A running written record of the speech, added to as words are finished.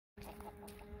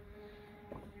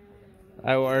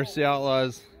RC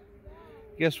Outlaws.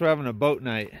 Guess we're having a boat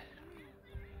night.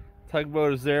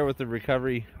 Tugboat is there with the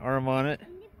recovery arm on it.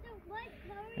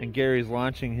 And Gary's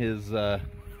launching his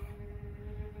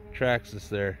Traxxas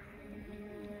there.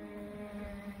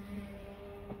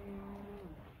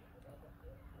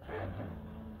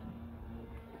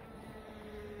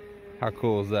 How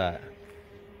cool is that?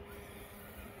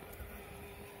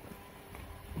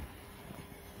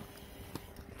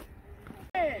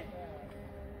 Hey,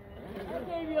 that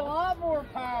gave you a lot more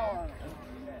power.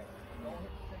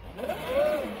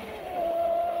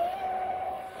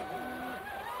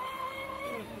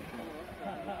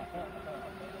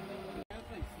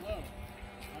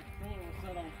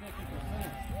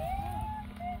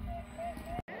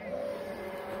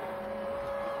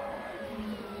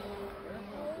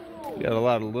 We got a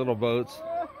lot of little boats.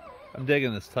 I'm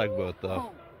digging this tugboat though.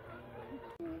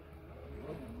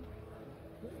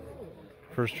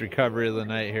 First recovery of the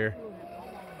night here.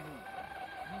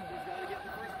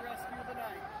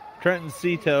 Trenton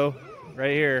Cito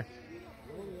right here.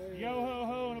 Yo ho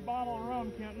ho and a bottle of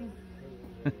rum, Kenton.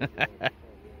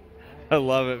 I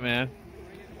love it, man.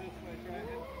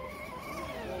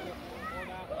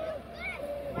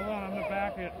 Hold on, I'm gonna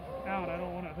back it out. I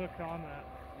don't want it hooked on that.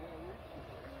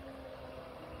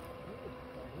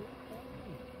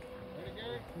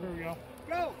 Here we go.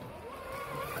 Go!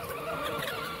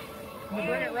 I'm gonna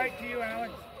bring it right to you,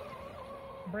 Alex.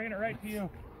 I'm bringing it right to you.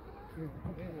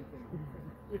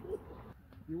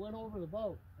 You went over the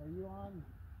boat. Are you on?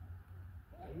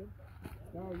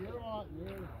 No, you're on.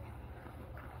 You're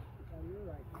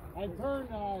right. I turned.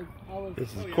 I was.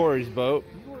 This is Corey's boat.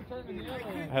 You were turning the other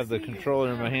way. I have the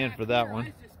controller in my hand for that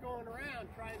one. Just going around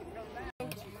trying to come back.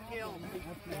 Kill me.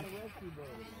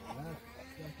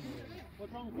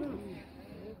 What's wrong with you?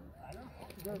 I don't know.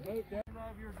 Is there a boat there?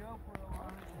 Love your GoPro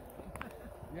on it.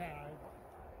 Yeah.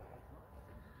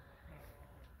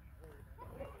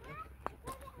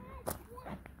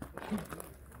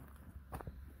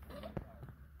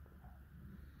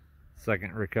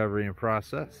 Second recovery in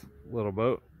process. Little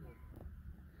boat.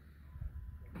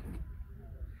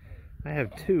 I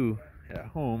have two at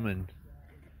home and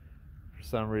for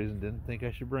some reason didn't think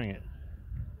I should bring it.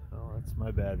 Oh, that's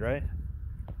my bad, right?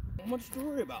 Not much to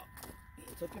worry about.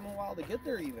 It took him a while to get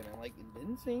there even, and like it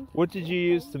didn't seem. What did you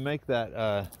use to make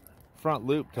that front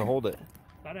loop to hold it?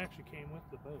 That actually came with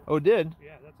the boat. Oh, it did?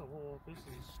 Yeah, that's a whole, this is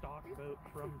stock boat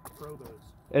from Pro Boats.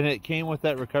 And it came with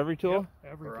that recovery tool?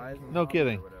 Yep, everything. No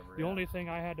kidding. The only thing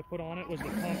I had to put on it was the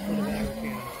pump for the water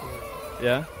canister.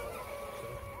 Yeah?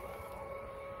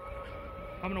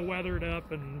 I'm going to weather it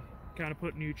up and kind of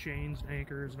put new chains and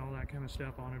anchors and all that kind of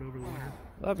stuff on it over the winter.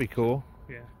 That'd be cool.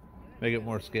 Yeah. Make it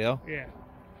more scale. Yeah.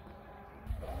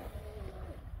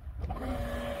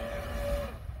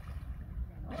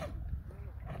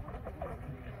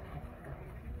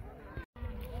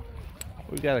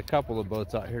 We've got a couple of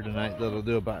boats out here tonight that'll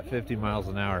do about 50 miles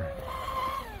an hour.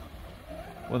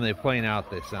 When they plane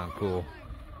out, they sound cool.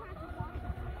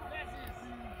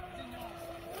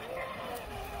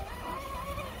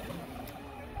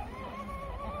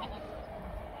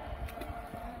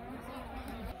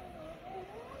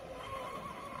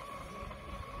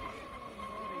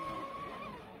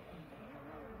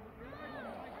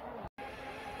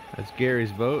 That's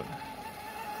Gary's boat.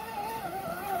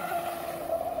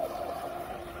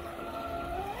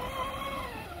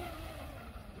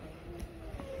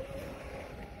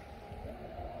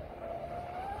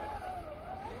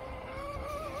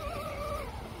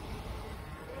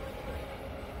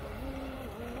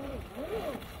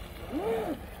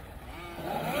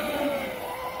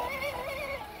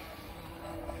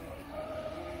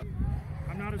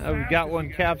 We've got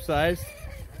one capsized.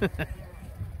 It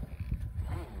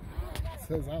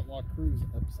says Outlaw Cruise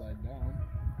upside down.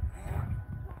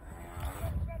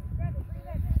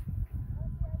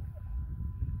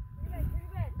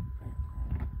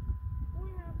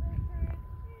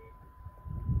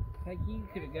 Heck, you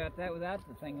could have got that without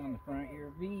the thing on the front. Your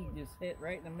V just hit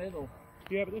right in the middle.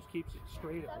 Yeah, but this keeps it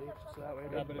straight at least, so that way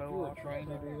it Yeah, doesn't but if bow you were off. trying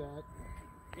to do that.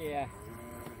 Yeah.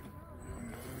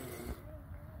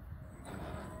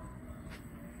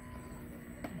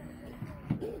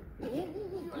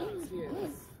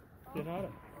 Did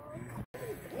not. I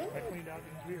cleaned out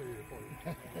the interior for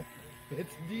you.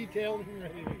 It's detailed and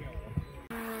ready to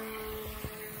go.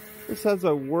 This has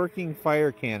a working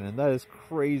fire cannon. That is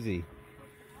crazy.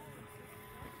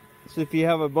 So if you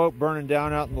have a boat burning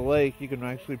down out in the lake, you can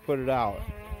actually put it out.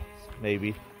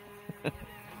 Maybe. I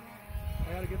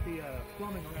gotta get the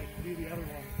plumbing right to do the other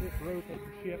one. This rope is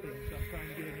shipping, so I'm trying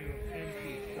to get a new end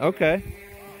piece. Okay.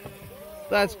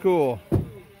 That's cool.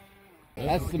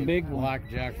 That's the big one.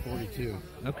 Blackjack 42.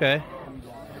 Okay.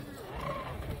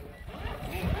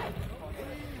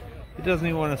 He doesn't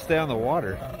even want to stay on the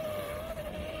water.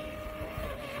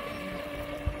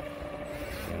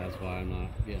 Yeah, that's why I'm not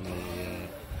getting over yet.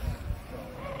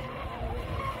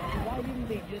 Why didn't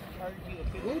they just charge you a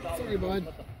 $50? Sorry,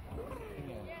 bud.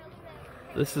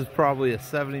 This is probably a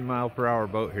 70-mile-per-hour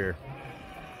boat here.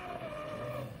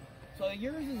 So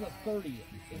yours is a 30.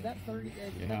 Is that 30?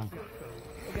 Yeah.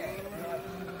 Okay.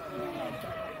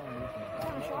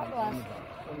 Shot glass.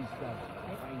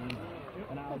 27.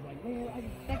 And I was like, oh,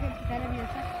 Second, kind of your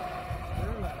second.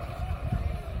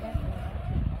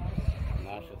 And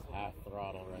that's just half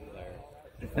throttle right there.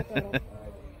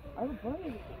 I was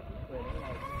funny.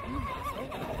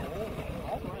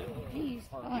 Jeez.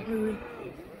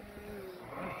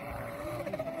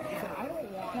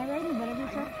 Can I ride in the bed of your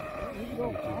truck?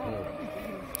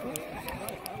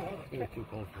 You're too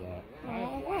close for that.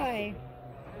 Oh, why?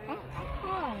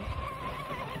 Why?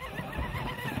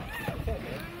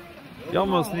 You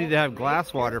almost need to have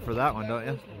glass water for that one, don't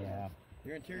you? Yeah.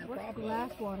 Your interior What's problem.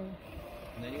 glass water?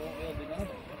 And then you won't be able to do nothing.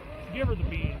 Give her the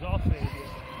beans. I'll save you.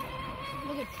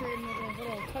 Look at Trin with his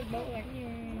little tugboat like,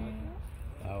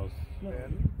 That was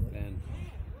Ben.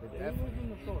 I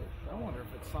wonder if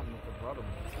it's something with the rudder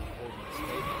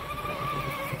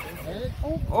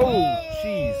holding Oh,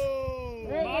 jeez.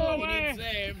 On the way.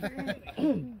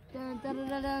 Dun, dun,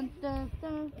 dun, dun, dun,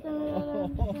 dun,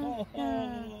 dun,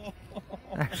 dun.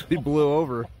 Actually blew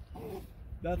over.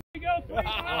 You go 3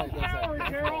 miles an hour,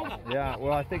 Carol. Yeah,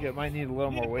 well, I think it might need a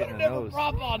little more weight in the nose.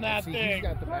 Prop on that See, thing. he's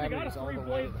got the Well, you got a batteries all the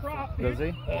way. 3-blade prop, Does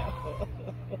dude. he?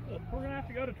 We're going to have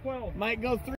to go to 12. Might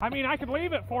go through. I mean, I can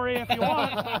leave it for you if you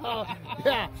want.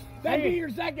 Yeah. That'd Hey. be your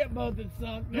second boat that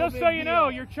sunk. No Just big so you deal. know,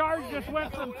 your charge just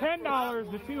went from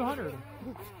 $10 to $200.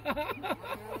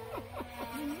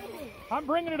 I'm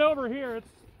bringing it over here.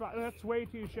 That's way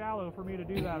too shallow for me to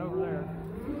do that over there.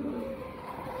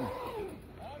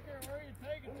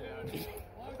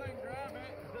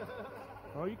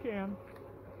 Oh, you can.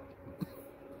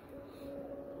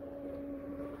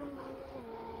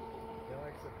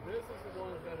 This is the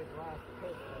one that got a glass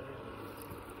tip.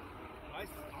 I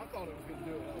thought it was going to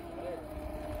do it over there.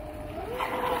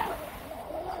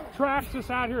 Traxxas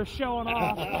out here showing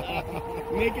off.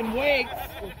 Making wakes.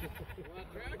 Well,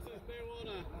 Traxxas may want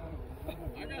to.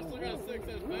 I still got a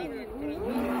 6-inch battery. I can put it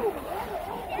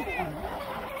in.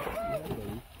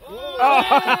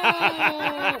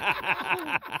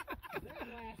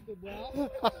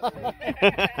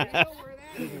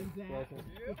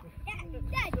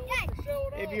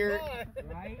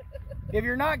 If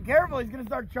you're not careful, he's gonna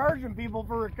start charging people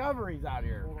for recoveries out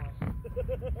here.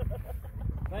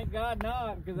 Thank God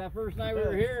not, because that first night we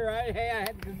were here, I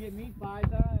had to go get meat 5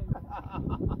 times.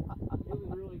 It was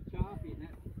really choppy, and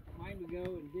mine would go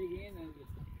and dig in and just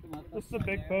come up. This is a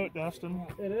big boat, Dustin.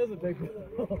 It is a big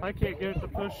boat. I can't get it to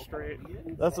push straight.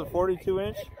 That's a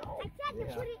 42-inch? I tried to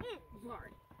put it in. Sorry.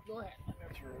 Go ahead.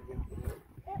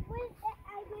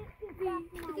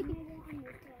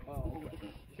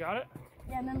 Got it?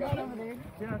 Yeah, and then that's over there.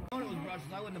 Yeah. I thought it was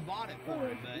brushes. I wouldn't have bought it for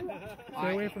him, but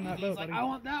Stay away from that he's boat, like, buddy. I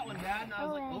want that one, Dad, and I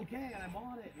was like, Oh. okay, and I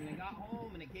bought it, and I got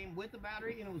home, and it came with the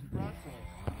battery, and it was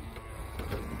brushless.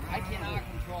 I cannot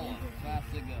control it as fast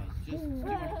as it goes. Just too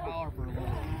much power for a little.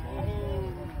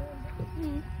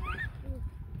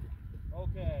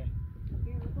 Okay.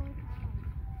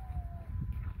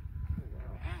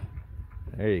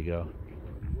 There you go.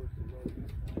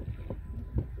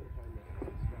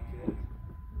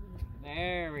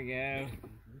 There we go.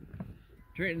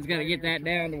 Trenton's got to get that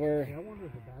down to where.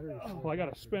 Well, I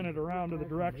got to spin it around to the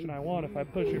direction I want. If I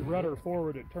push it rudder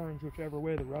forward, it turns whichever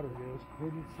way the rudder goes.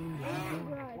 You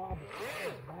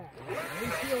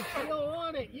still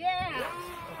on it, yeah!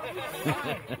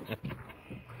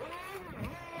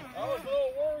 I was a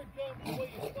little worried coming the way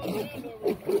you spun that over.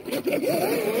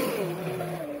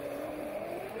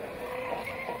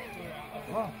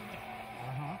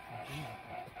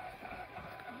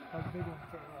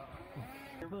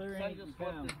 So I just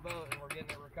flipped this boat and we're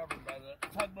getting it recovered by the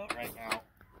tugboat right now.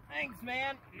 Thanks,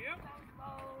 man. Yep.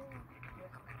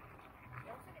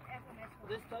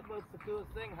 This tugboat's the coolest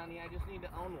thing, honey. I just need to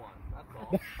own one. That's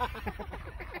all.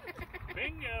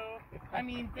 Bingo! I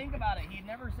mean, think about it. He'd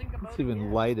never sink a boat. It's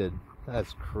even lighted.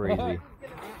 That's crazy. He's gonna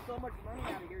make so much money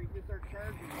out of here. He can start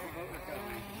charging more boat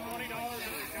recovery. $20 in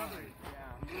recovery.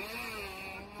 Yeah.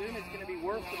 Soon it's gonna be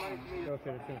worth the money for me.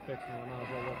 Okay, it's gonna fix me. I might as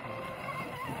well look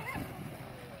at it.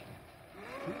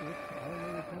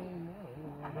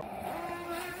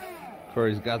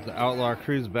 Corey's got the Outlaw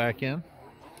Cruise back in.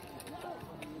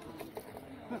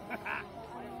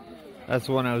 That's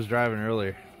the one I was driving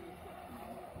earlier.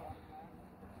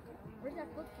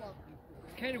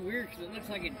 kind of weird because it looks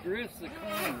like it drifts the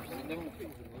corners. It don't.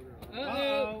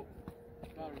 Uh-oh.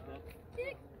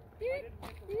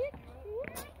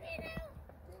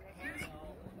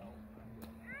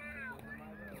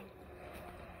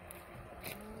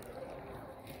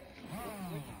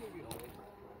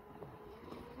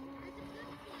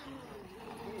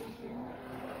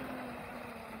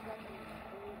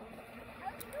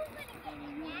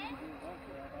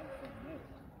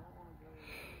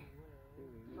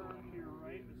 Turn to your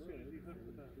right as soon as you hook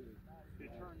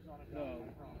it turns on its own.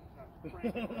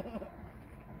 Crank it.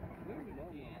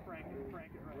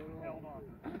 Crank it right. Hold on.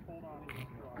 Hold on.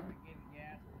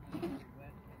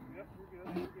 Yep, you're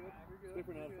good. You're good. It's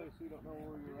different out there, so you don't know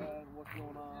where you're at and what's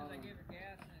going on.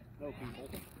 No people.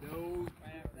 No.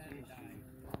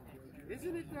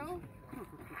 Isn't it though?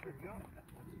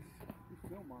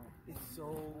 It's so.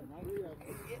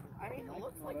 I mean, it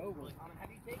looks like.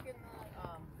 Have you taken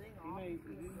the thing off?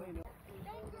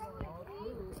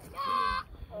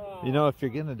 You know, if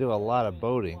you're going to do a lot of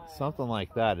boating, something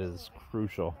like that is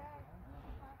crucial.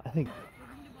 I think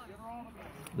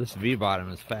this V-bottom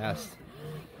is fast.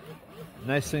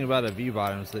 Nice thing about a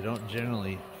V-bottom is they don't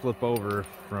generally flip over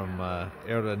from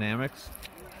aerodynamics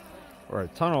or a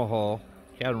tunnel hull,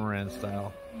 catamaran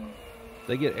style. If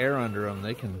they get air under them,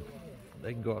 they can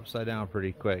go upside down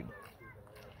pretty quick.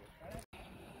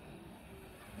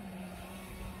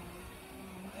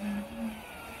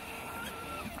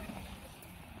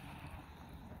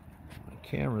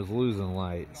 Camera's losing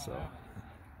light, so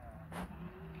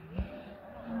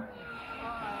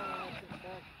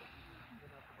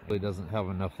really doesn't have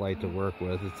enough light to work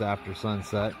with. It's after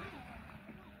sunset.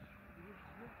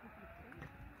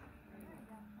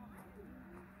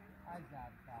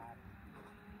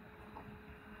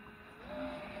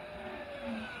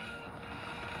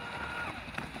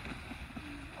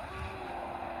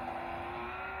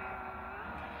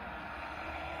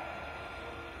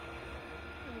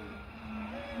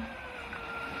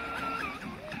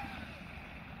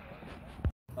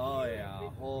 Oh yeah,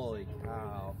 holy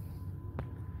cow.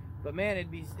 But man,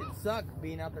 it'd suck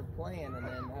being out there playing and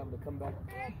then having to come back.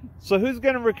 So who's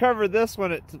going to recover this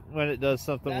when it does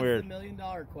something weird? That's the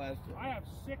 $1,000,000 question. I have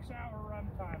 6-hour run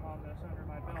time on this under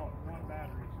my belt, one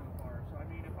battery so far. So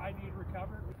I mean, if I need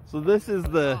recovered. So this is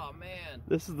the man.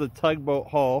 This is the tugboat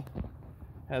hull.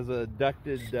 Has a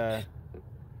ducted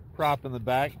prop in the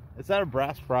back. Is that a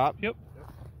brass prop? Yep.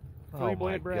 Oh my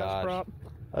Three-blade brass gosh. prop.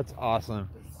 That's awesome.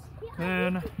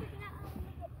 And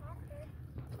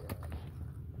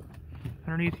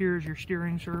underneath here is your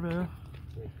steering servo.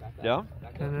 Yeah.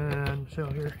 And then, so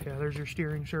here, yeah, there's your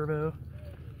steering servo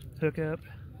hookup.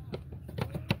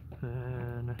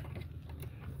 And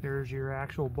there's your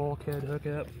actual bulkhead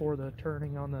hookup for the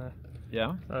turning on the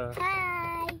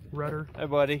rudder. Hey,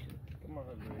 buddy.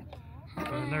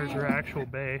 And there's your actual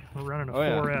bay. We're running a Oh,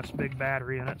 yeah. 4S big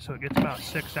battery in it, so it gets about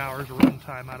 6 hours of run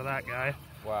time out of that guy.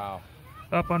 Wow.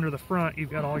 Up under the front, you've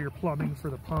got all your plumbing for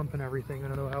the pump and everything. I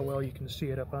don't know how well you can see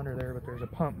it up under there, but there's a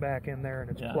pump back in there,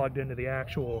 and it's plugged into the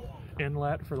actual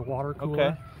inlet for the water cooler.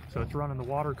 Okay. So it's running the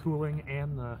water cooling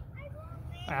and the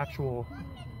actual,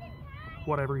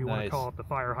 whatever you want to call it, the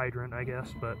fire hydrant, I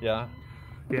guess. But yeah.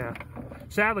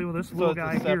 Sadly, with this little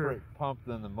guy it's a separate here, pump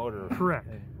than the motor. correct.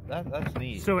 That's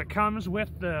neat. So it comes with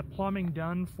the plumbing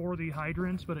done for the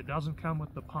hydrants, but it doesn't come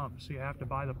with the pump. So you have to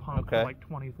buy the pump for like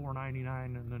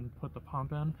 $24.99 and then put the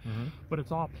pump in. But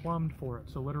it's all plumbed for it.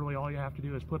 So literally all you have to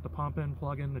do is put the pump in,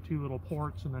 plug in the 2 little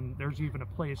ports, and then there's even a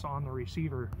place on the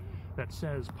receiver that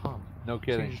says pump. No So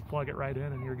kidding. you just plug it right in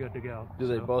and you're good to go. Do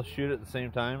they both shoot at the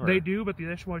same time? Or? They do, but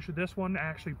this one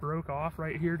actually broke off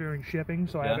right here during shipping,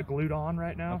 so I have it glued on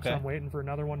right now. So I'm waiting for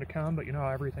another one to come, but you know how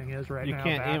everything is right now. You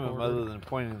can't aim them other than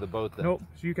pointing the boat then? Nope.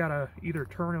 So you gotta either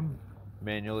turn them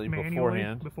manually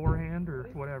beforehand or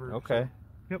whatever. Okay.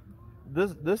 So,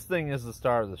 yep. This thing is the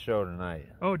star of the show tonight.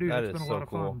 Oh, dude, that it's been a lot of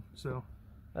fun. So.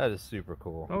 That is super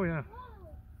cool. Oh yeah.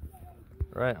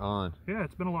 Right on. Yeah,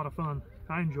 it's been a lot of fun.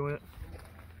 I enjoy it.